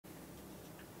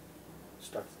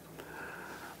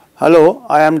Hello,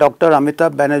 I am Dr.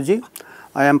 Amitav Banerjee.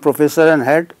 I am Professor and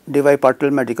Head, DY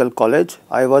Patil Medical College.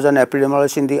 I was an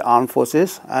epidemiologist in the armed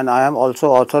forces, and I am also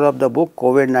author of the book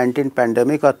Covid-19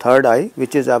 Pandemic, A Third Eye,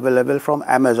 which is available from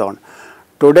Amazon.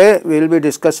 Today we will be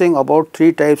discussing about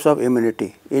three types of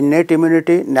immunity: innate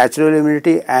immunity, natural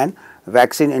immunity and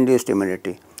vaccine induced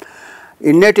immunity.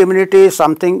 Innate immunity is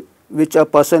something which a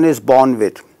person is born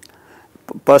with.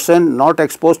 Person not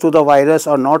exposed to the virus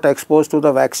or not exposed to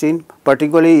the vaccine,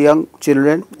 particularly young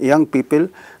children, young people,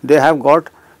 they have got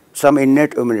some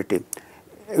innate immunity.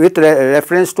 With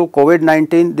reference to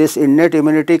COVID-19, this innate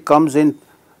immunity comes in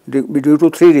due to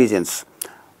three reasons.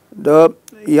 The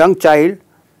young child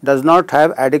does not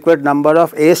have adequate number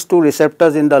of ACE2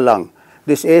 receptors in the lung.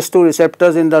 This ACE2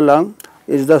 receptors in the lung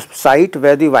is the site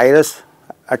where the virus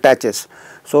attaches.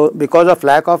 So, because of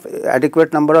lack of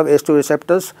adequate number of ACE2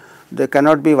 receptors, there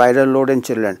cannot be viral load in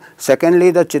children.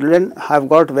 Secondly, the children have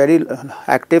got very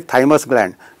active thymus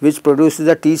gland, which produces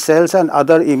the T cells and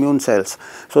other immune cells.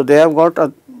 So, they have got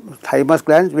a thymus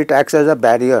gland which acts as a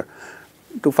barrier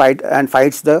to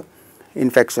fights the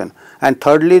infection. And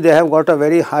thirdly, they have got a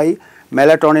very high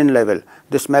melatonin level.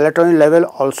 This melatonin level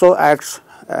also acts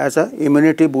as an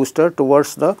immunity booster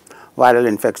towards the viral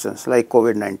infections like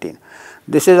COVID-19.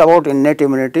 This is about innate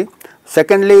immunity.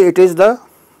 Secondly, it is the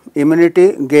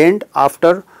immunity gained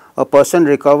after a person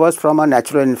recovers from a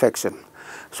natural infection.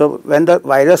 So, when the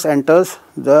virus enters,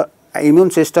 the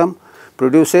immune system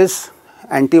produces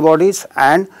antibodies,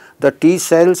 and the T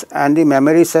cells and the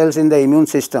memory cells in the immune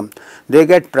system, they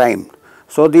get primed.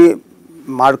 So, the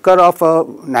marker of a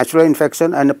natural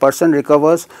infection and a person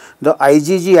recovers, the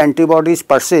IgG antibodies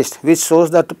persist, which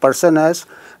shows that the person has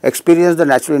experienced the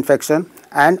natural infection,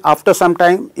 and after some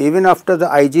time, even after the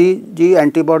IgG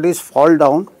antibodies fall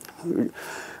down,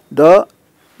 the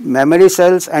memory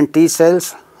cells and T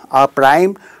cells are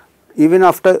primed. Even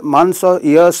after months or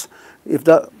years, if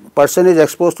the person is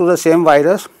exposed to the same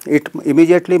virus, it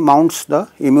immediately mounts the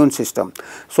immune system.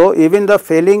 So, even the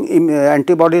failing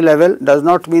antibody level does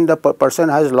not mean the person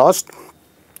has lost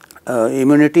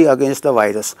immunity against the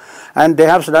virus. And they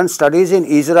have done studies in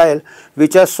Israel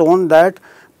which have shown that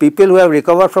people who have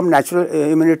recovered from natural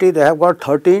immunity, they have got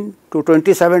 13 to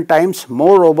 27 times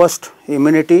more robust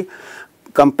immunity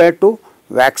compared to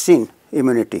vaccine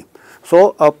immunity.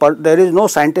 So, there is no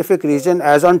scientific reason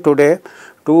as on today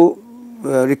to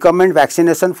recommend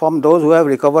vaccination from those who have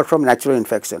recovered from natural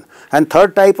infection. And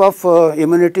third type of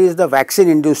immunity is the vaccine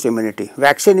induced immunity.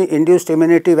 Vaccine induced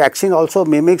immunity, vaccine also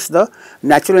mimics the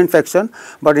natural infection,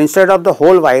 but instead of the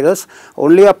whole virus,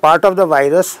 only a part of the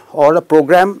virus or a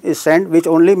program is sent which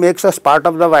only makes us part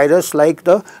of the virus, like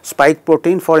the spike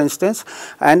protein for instance,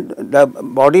 and the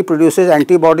body produces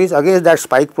antibodies against that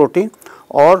spike protein,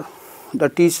 or the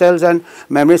T cells and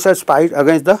memory cells fight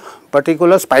against the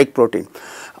particular spike protein.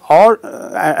 Or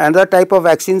another type of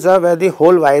vaccines are where the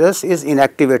whole virus is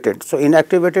inactivated. So,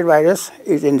 inactivated virus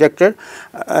is injected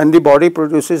and the body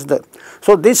produces the.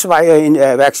 So, this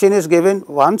vaccine is given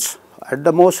once at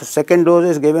the most, second dose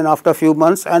is given after a few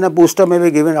months, and a booster may be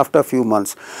given after a few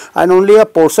months, and only a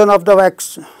portion of the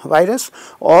virus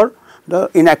or the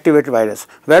inactivated virus.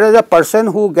 Whereas a person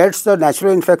who gets the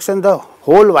natural infection, the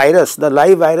whole virus, the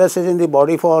live virus is in the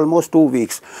body for almost 2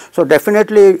 weeks. So,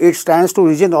 definitely it stands to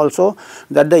reason also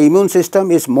that the immune system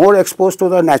is more exposed to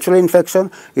the natural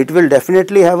infection. It will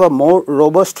definitely have a more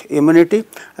robust immunity,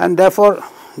 and therefore,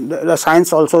 the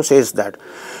science also says that.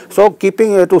 So,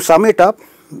 to sum it up,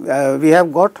 we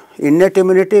have got innate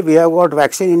immunity, we have got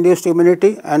vaccine induced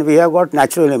immunity, and we have got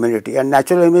natural immunity. And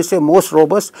natural immunity is most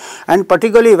robust, and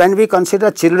particularly when we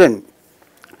consider children,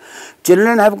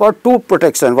 children have got two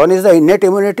protection. One is the innate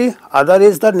immunity, other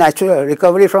is the natural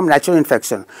recovery from natural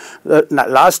infection.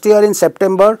 Last year in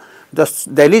September, the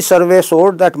Delhi survey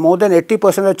showed that more than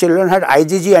 80% of children had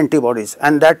IgG antibodies,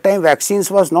 and that time vaccines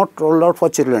was not rolled out for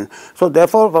children. So,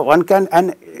 therefore, one can,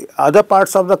 and other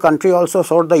parts of the country also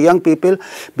showed the young people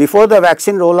before the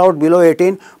vaccine rollout below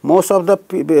 18, most of the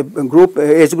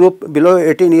age group below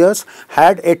 18 years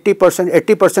had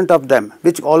 80% of them,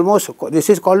 which almost, this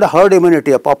is called a herd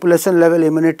immunity, a population level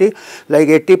immunity, like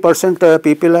 80%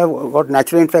 people have got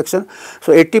natural infection.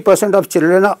 So, 80% of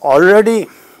children are already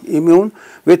immune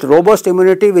with robust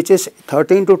immunity, which is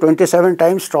 13 to 27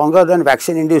 times stronger than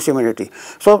vaccine induced immunity.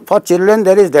 So, for children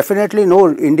there is definitely no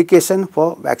indication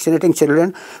for vaccinating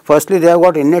children. Firstly, they have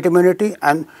got innate immunity,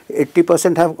 and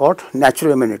 80% have got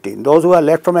natural immunity. Those who are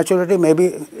left from natural immunity may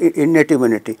be innate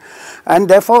immunity, and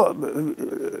therefore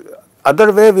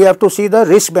other way we have to see the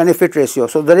risk benefit ratio.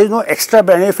 So, there is no extra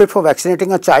benefit for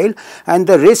vaccinating a child, and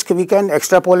the risk we can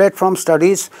extrapolate from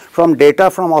studies, from data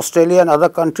from Australia and other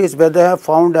countries, where they have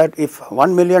found that if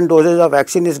 1 million doses of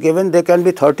vaccine is given, there can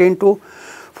be 13 to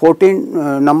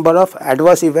 14 number of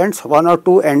adverse events, 1 or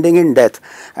 2 ending in death,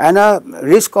 and a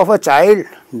risk of a child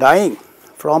dying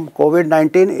from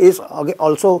COVID-19 is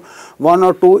also 1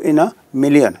 or 2 in a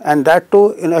million, and that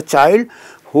too in a child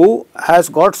who has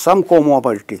got some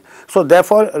comorbidity. So,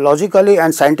 therefore, logically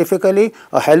and scientifically,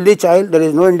 a healthy child, there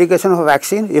is no indication of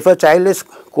vaccine. If a child is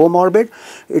comorbid,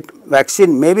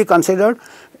 vaccine may be considered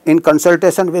in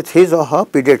consultation with his or her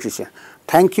pediatrician.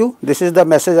 Thank you. This is the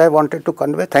message I wanted to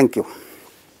convey. Thank you.